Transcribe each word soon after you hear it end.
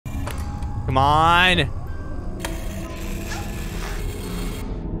Come on.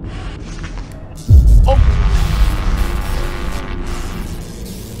 Oh.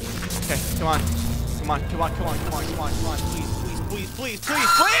 Okay, come on. Come on, come on, come on, come on, come on, come on. Please.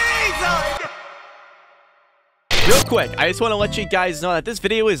 Real quick, I just want to let you guys know that this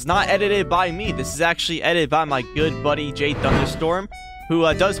video is not edited by me. This is actually edited by my good buddy, Jay Thunderstorm, who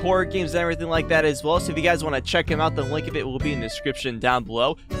does horror games and everything like that as well. So if you guys want to check him out, the link of it will be in the description down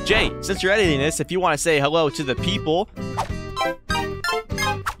below. Jay, since you're editing this, if you want to say hello to the people.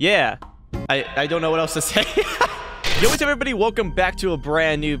 Yeah, I don't know what else to say. Yo, what's up, everybody? Welcome back to a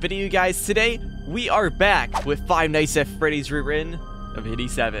brand new video, guys. Today, we are back with Five Nights at Freddy's Rewritten of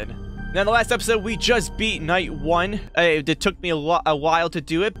 87. Now, in the last episode, we just beat Night 1. It took me a while to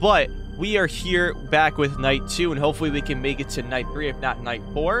do it, but we are here back with Night 2, and hopefully we can make it to Night 3, if not Night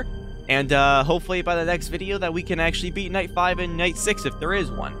 4. And hopefully by the next video that we can actually beat Night 5 and Night 6, if there is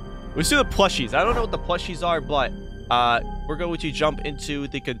one. Let's do the plushies. I don't know what the plushies are, but we're going to jump into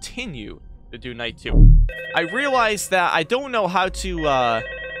the continue to do Night 2. I realized that I don't know how to,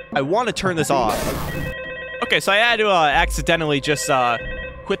 I want to turn this off. Okay, so I had to accidentally just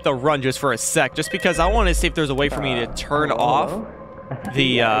quit the run just for a sec, just because I want to see if there's a way for me to turn off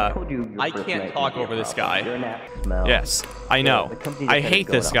the, I can't talk over this guy. Yes, I know. I hate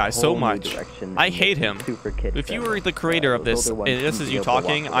this guy so much. I hate him. If you were the creator of this, and this is you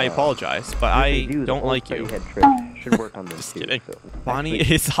talking, I apologize, but I don't like you. Just kidding. Bonnie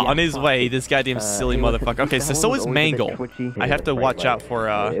is on his way. This goddamn silly motherfucker. Okay, so is Mangle. I have to watch out for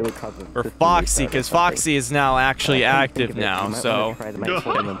Foxy, because Foxy is now actually active now, so.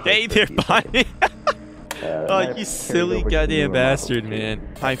 Hey there, Bonnie. Oh, you silly goddamn bastard,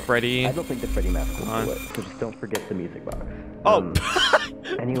 man. Hi, Freddy. I don't think the Freddy mask will do it, so just don't forget the music box. Oh.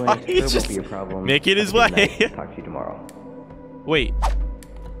 Anyway, there won't be a problem. Making his way. Talk to you tomorrow. Wait.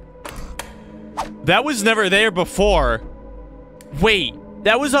 That was never there before. Wait.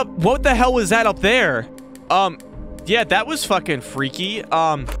 That was up. What the hell was that up there? Yeah, that was fucking freaky.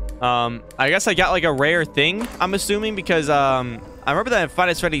 I guess I got like a rare thing, I'm assuming, because, I remember that in Five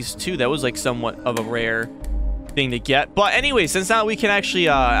Nights at Freddy's 2, that was like somewhat of a rare thing to get. But anyway, since now we can actually,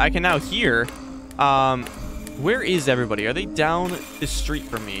 I can now hear, where is everybody? Are they down the street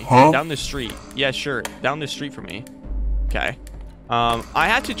from me? Huh? Down the street. Yeah, sure. Down the street from me. Okay. I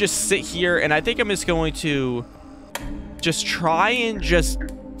have to just sit here, and I think I'm just going to just try and just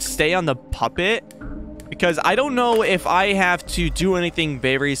stay on the puppet, because I don't know if I have to do anything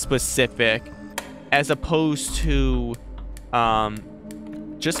very specific as opposed to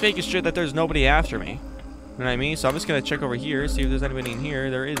just making sure that there's nobody after me. You know what I mean? So I'm just gonna check over here, see if there's anybody in here.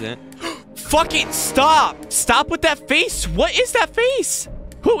 There isn't. Fucking stop! Stop with that face! What is that face?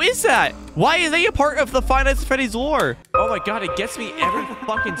 Who is that? Why are they a part of the Five Nights at Freddy's lore? Oh my god, it gets me every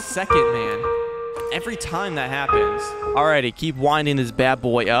fucking second, man. Every time that happens. Alrighty, keep winding this bad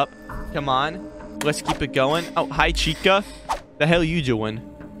boy up. Come on. Let's keep it going. Oh, hi, Chica. The hell you doing?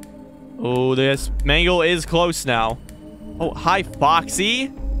 Oh, this Mangle is close now. Oh, hi,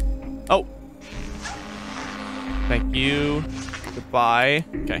 Foxy. Oh. Thank you. Goodbye.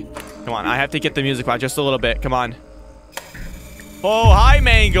 Okay. Come on. I have to get the music out just a little bit. Come on. Oh, hi,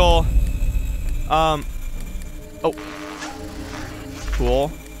 Mangle. Oh.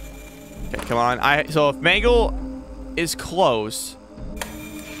 Cool. Okay, come on. So if Mangle is close.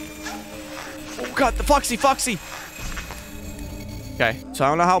 Oh, God. The Foxy. Okay. So I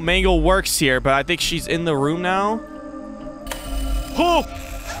don't know how Mangle works here, but I think she's in the room now. Oh!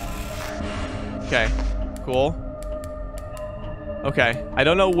 Okay, cool. Okay, I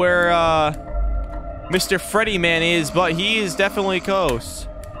don't know where Mr. Freddy Man is, but he is definitely close.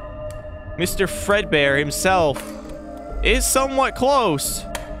 Mr. Fredbear himself is somewhat close.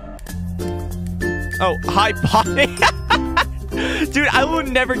 Oh, hi, Bonnie. Dude, I will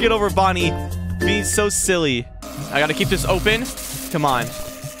never get over Bonnie being so silly. I gotta keep this open. Come on.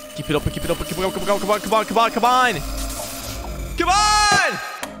 Keep it open, keep it open, keep it open. Come on. Come on!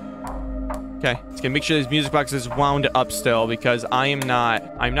 Okay, let's make sure this music box is wound up still, because I'm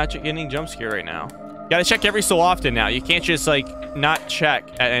not getting jump scared right now. Gotta check every so often now. You can't just like not check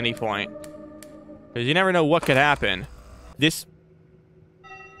at any point, because you never know what could happen. Let's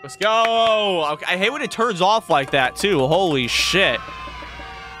go. Okay, I hate when it turns off like that too. Holy shit.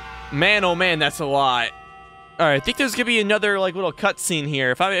 Man, oh man, that's a lot. All right, I think there's gonna be another like little cutscene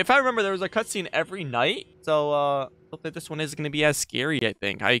here. If I remember, there was a cutscene every night. So hope that this one isn't gonna be as scary. I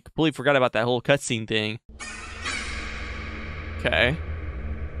think I completely forgot about that whole cutscene thing. Okay,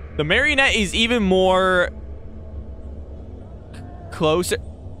 the marionette is even more closer.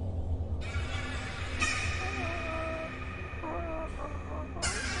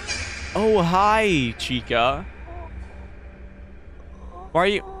 Oh, hi, Chica. Why are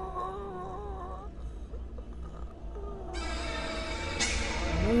you...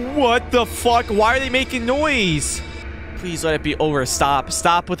 What the fuck? Why are they making noise? Please let it be over. Stop.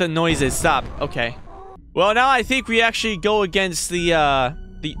 Stop with the noises. Stop. Okay. Well, now I think we actually go against the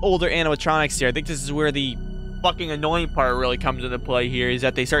older animatronics here. I think this is where the fucking annoying part really comes into play here, is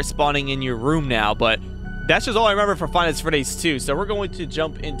that they start spawning in your room now. But that's just all I remember for Five Nights at Freddy's 2. So we're going to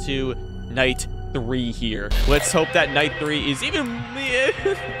jump into Night 3 here. Let's hope that Night 3 is even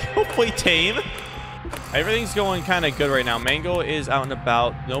hopefully tame. Everything's going kind of good right now. Mango is out and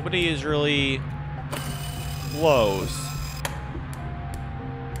about. Nobody is really close.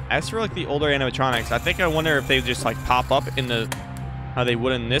 As for like the older animatronics, I wonder if they just like pop up in the how they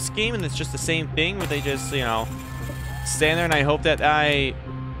would in this game, and it's just the same thing where they just, you know, stand there, and I hope that I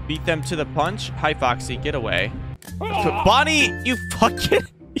beat them to the punch. Hi, Foxy, get away. Bonnie, you fucking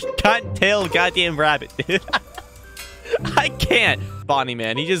cottontail goddamn rabbit, dude. I can't. Bonnie,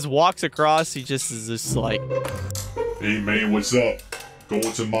 man, he just walks across. He just is just like, hey man, what's up? Go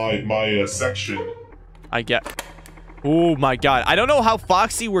into my section. I get. Oh my god, I don't know how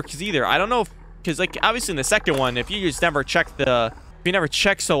Foxy works either. I don't know if, because like obviously in the second one, if you just never check the, if you never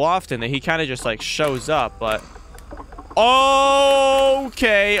check so often, then he kind of just like shows up. But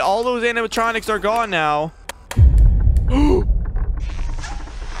okay, all those animatronics are gone now.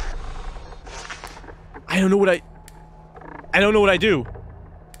 I don't know what I don't know what I do.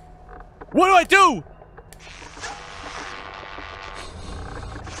 What do I do?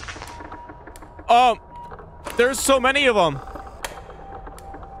 There's so many of them.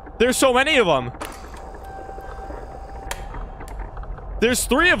 There's so many of them. There's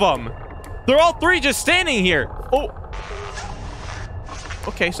 3 of them. They're all 3 just standing here. Oh.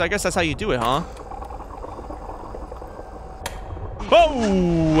 Okay, so I guess that's how you do it, huh?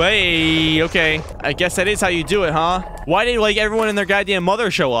 Oh, hey, okay. I guess that is how you do it, huh? Why did, like, everyone and their goddamn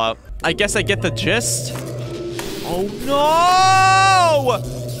mother show up? I guess I get the gist. Oh, no!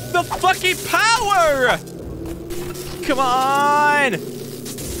 The fucking power! Come on!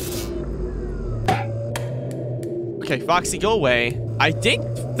 Okay, Foxy, go away. I think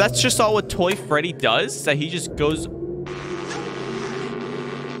that's just all what Toy Freddy does, that he just goes...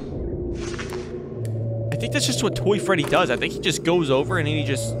 I think that's just what Toy Freddy does. I think he just goes over and then he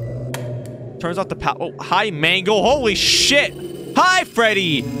just turns off the power. Oh, hi, Mango. Holy shit. Hi,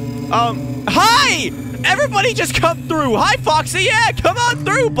 Freddy. Hi! Everybody just come through. Hi, Foxy. Yeah, come on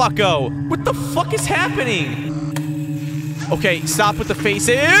through, bucko. What the fuck is happening? Okay, stop with the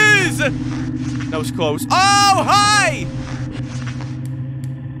faces. That was close. Oh, hi!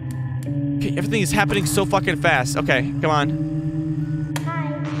 Okay, everything is happening so fucking fast. Okay, come on.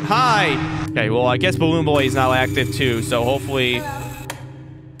 Hi. Hi. Okay, well, I guess Balloon Boy is now active too, so hopefully... Oh,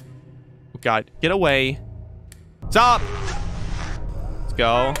 God. Get away. Stop! Let's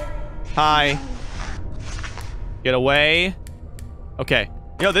go. Hi. Get away. Okay.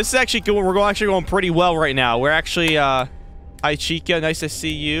 Yo, this is actually going... We're actually going pretty well right now. We're actually, Hi, Chica. Nice to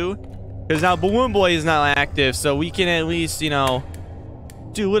see you. Because now Balloon Boy is not active, so we can at least, you know,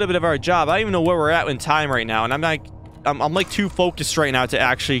 do a little bit of our job. I don't even know where we're at in time right now, and I'm like too focused right now to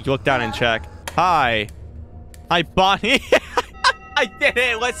actually look down and check. Hi. Hi, Bonnie. I did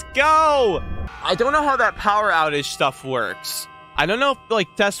it. Let's go. I don't know how that power outage stuff works. I don't know if,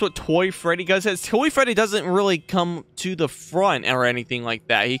 like, that's what Toy Freddy does. Toy Freddy doesn't really come to the front or anything like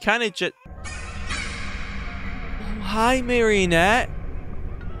that. He kind of just... Oh, hi, Marionette.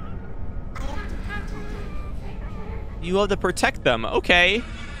 You have to protect them. Okay.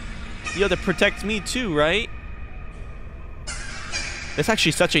 You have to protect me too, right? That's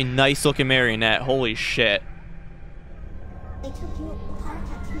actually such a nice looking marionette. Holy shit.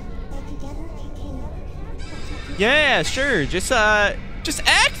 Yeah, sure. Just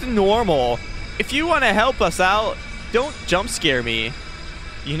act normal. If you want to help us out, don't jump scare me.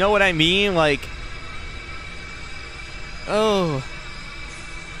 You know what I mean? Like, oh.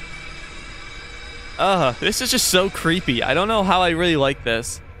 This is just so creepy. I don't know how I really like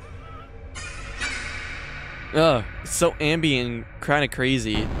this. It's so ambient, kind of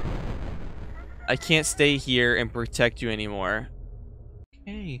crazy. I can't stay here and protect you anymore.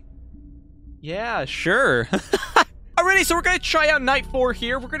 Okay. Yeah, sure. Alrighty, so we're gonna try out Night 4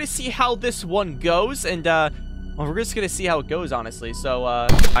 here. We're gonna see how this one goes, and well, we're just gonna see how it goes, honestly. So,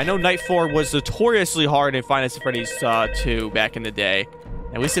 I know Night 4 was notoriously hard in Five Nights at Freddy's 2 back in the day.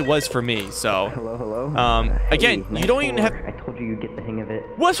 At least it was for me, so... Hello? Again, hey, you don't even have... I told you you'd get the hang of it.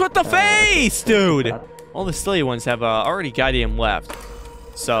 What's with the face, dude? All the silly ones have already goddamn left.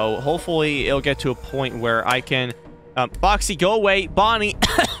 So, hopefully, it'll get to a point where I can... Foxy, go away. Bonnie...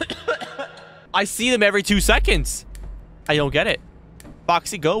 I see them every 2 seconds. I don't get it.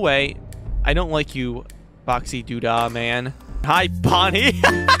 Foxy, go away. I don't like you, Foxy Doodah, man. Hi, Bonnie.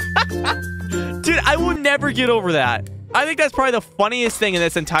 Dude, I will never get over that. I think that's probably the funniest thing in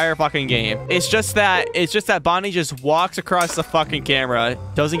this entire fucking game. It's just that Bonnie just walks across the fucking camera,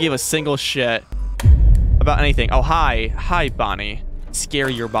 doesn't give a single shit about anything. Oh, hi. Hi, Bonnie.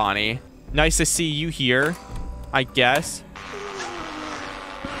 Scarier Bonnie. Nice to see you here, I guess.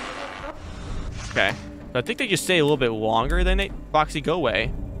 Okay. So I think they just stay a little bit longer than they... Foxy, go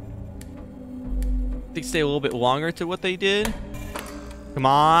away. I think stay a little bit longer to what they did. Come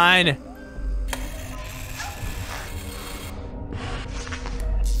on.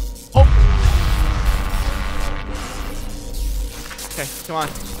 Oh. Okay, come on.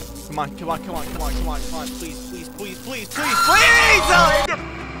 Come on, come on, come on, come on, come on, come on. Please, please, please, please, please, please!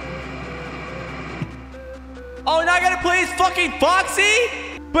 Oh, now I gotta play as fucking Foxy?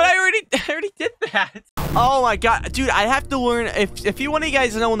 But I already did that. Oh my god, dude, I have to learn. If you want you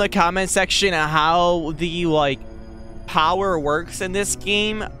guys to know in the comment section how the like power works in this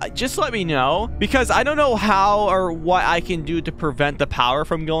game, just let me know, because I don't know how or what I can do to prevent the power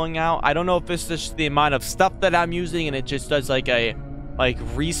from going out. I don't know if it's just the amount of stuff that I'm using and it just does like a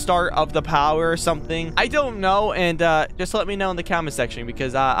restart of the power or something. I don't know, and just let me know in the comment section,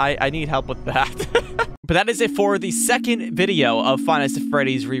 because I need help with that. But that is it for the second video of FNAF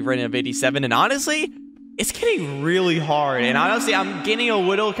Freddy's Rewritten of 87, and honestly, it's getting really hard, and honestly, I'm getting a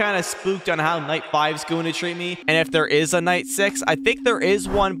little kind of spooked on how Night 5's going to treat me, and if there is a Night 6. I think there is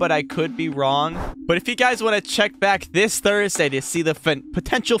one, but I could be wrong. But if you guys want to check back this Thursday to see the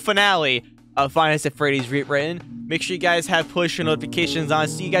potential finale of FNAF Freddy's Rewritten, make sure you guys have push notifications on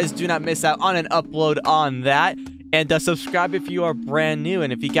so you guys do not miss out on an upload on that. And subscribe if you are brand new.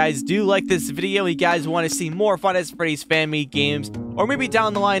 And if you guys do like this video, you guys want to see more FNAF Freddy's fan-made games, or maybe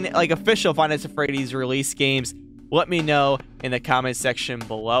down the line, like official FNAF Freddy's release games, let me know in the comment section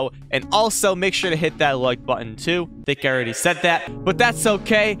below. And also, make sure to hit that like button too. I think I already said that, but that's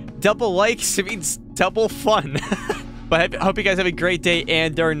okay. Double likes means double fun. But I hope you guys have a great day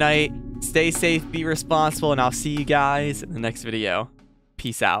and or night. Stay safe, be responsible, and I'll see you guys in the next video.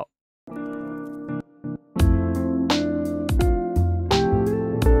 Peace out.